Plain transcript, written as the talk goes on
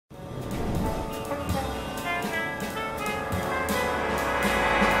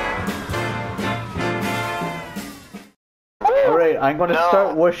I'm gonna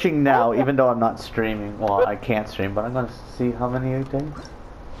start wishing now, even though I'm not streaming. Well, I can't stream, but I'm gonna see how many it takes.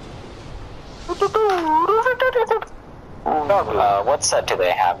 What set do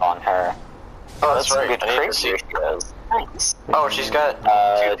they have on her? Oh, that's right. Good crazy. Nice. Oh, she's got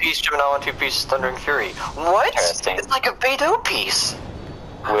 2-piece Gemini and 2-piece Thundering Fury. What? Interesting. It's like a Beidou piece.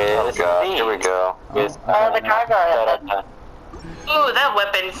 With here we go. With the cargo. Ooh, that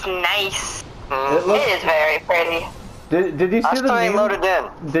weapon's nice. It is very pretty. Did you see the meme? Loaded in.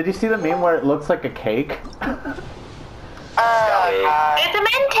 Did you see the meme where it looks like a cake? God. It's a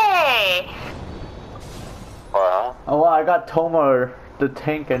mente. Well, Oh, well, I got Toma, the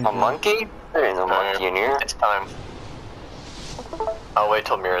tank engine. a monkey? There ain't no monkey in here. It's time. I'll wait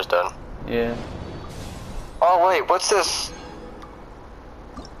till Mira's done. Yeah. Oh wait, what's this?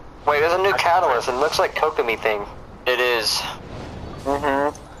 Wait, there's a new catalyst. It looks like Kokomi thing. It is.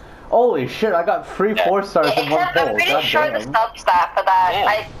 Holy shit! I got 3 4-stars in one Except I'm hole. pretty God sure damn. the sub-staff for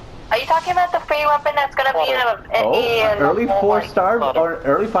that. Are you talking about the free weapon that's gonna be in Early 4-star or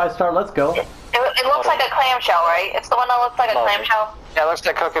early 5-star. Let's go. It looks like a clamshell, right? It's the one that looks like a clamshell. Yeah, it looks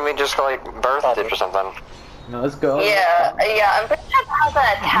like Kokomi just like birthed it or something. No, let's go. Yeah, I'm pretty sure it has an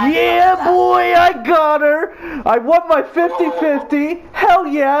attack. Yeah, boy, I got her. I won my 50-50. Hell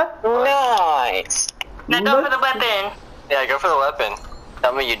yeah. nice. Now go for the weapon. Yeah, go for the weapon.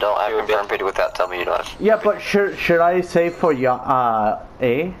 Tell me you don't. I confirmed pretty with that. Tell me you don't. Yeah, but should I say for A?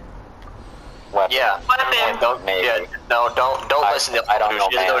 Weapon. Yeah. Weapon. Don't. Maybe. Yeah. No. Don't listen to. I don't know,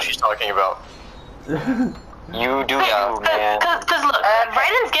 She doesn't know man. what she's talking about. You do you, man. Cause look,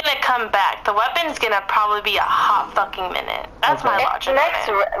 Raiden's gonna come back. The weapon's gonna probably be a hot fucking minute. That's my logic. Next,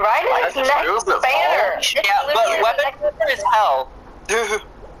 Raiden's next banner. Yeah, but weapon is hell.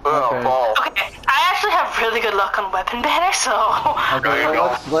 Oh, Okay. ball. Okay, I actually have really good luck on weapon banners, so Okay,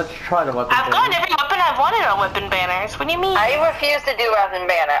 well, let's try the weapon. I've gotten every weapon I've wanted on weapon banners. What do you mean? I refuse to do weapon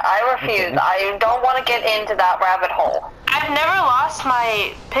banner. I refuse. Okay. I don't want to get into that rabbit hole. I've never lost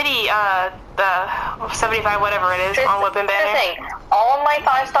my pity, the 75 whatever it is on weapon Here's the banner. thing. All my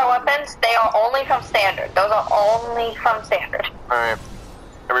 5-star weapons, they are only from standard. Those are only from standard. Alright.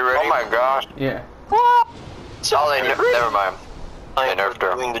 Are we ready? Oh my gosh. Yeah. Oh, never mind. I nerfed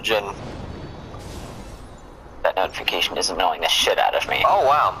her. Doing the gen. That notification is annoying the shit out of me. Oh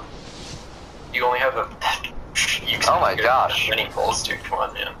wow. You only have a. Oh my gosh. Many pulls too. Come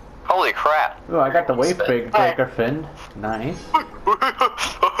on, man. Holy crap. Oh, I got the wave breaker fin. Nice. Wait,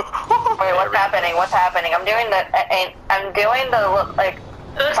 what's happening? What's happening? I'm doing the like It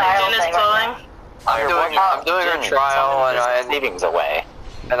looks like trial Jen is thing right flowing. I'm doing a trial and savings away.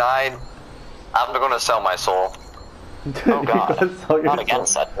 I'm gonna sell my soul. Oh god. You gotta sell Not yourself. again,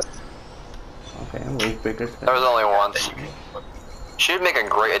 set. Okay, wave breaker fin. There was only once. She'd make a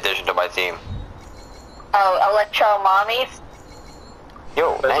great addition to my team. Oh, Electro Mommies?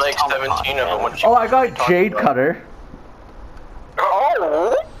 Yo, There's nice like Tomahawk, 17 of them. man. What you Oh, I got talking Jade about? Cutter.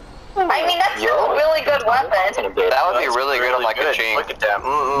 Oh! I mean, that's still a really good weapon. That would be really good on like a good. chain. Look at that.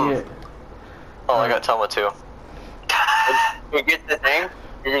 Yeah. Oh, I got Toma too. You get the thing?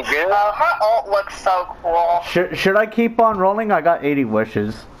 Is it good? Oh, her ult looks so cool. Should I keep on rolling? I got 80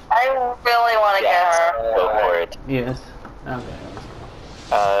 wishes. I really want to Yes, get her. go for it. Yes. Okay.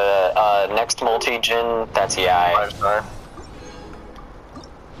 Next multi-gen, that's YAE. 5-star.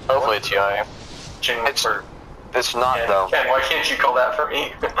 Hopefully it's YAE. It's not though. Ken, why can't you call that for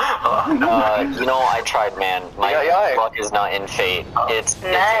me? You know, I tried, man. My YAE. luck is not in fate. It's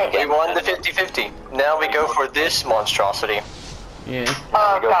Nice. We won the 50-50. Now we go for this monstrosity. Yeah.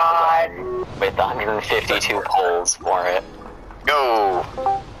 Oh, God. with 152 pulls for it. Go!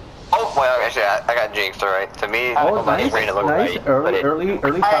 Oh, well, actually, I got jinxed, alright. To me, Oh, my nice. brain looked Nice. right. Early I-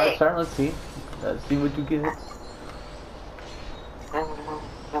 5-star. Let's see. Let's see what you get.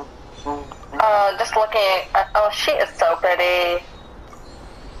 Just looking at, oh, she is so pretty.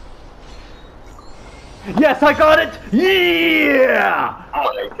 Yes, I got it! Yeah!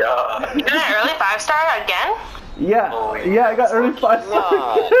 Oh my god. You got an early 5-star again? Yeah, yeah, I got early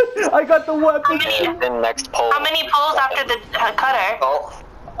 5-star. I got the weapon. And then next pull. How many pulls after the cutter? Oh,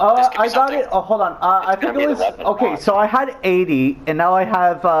 I got it. Oh, hold on. I think it was okay. So I had 80, and now I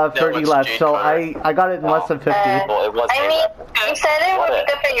have 30 it's left. Jade So Cutter. I got it in less than 50. Well, it was I mean, you said it would be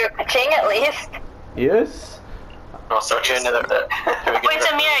good for your pitching at least. Yes. I'll start you another bit. Wait,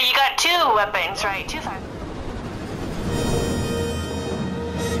 Samir, you got 2 weapons, right? 2 5.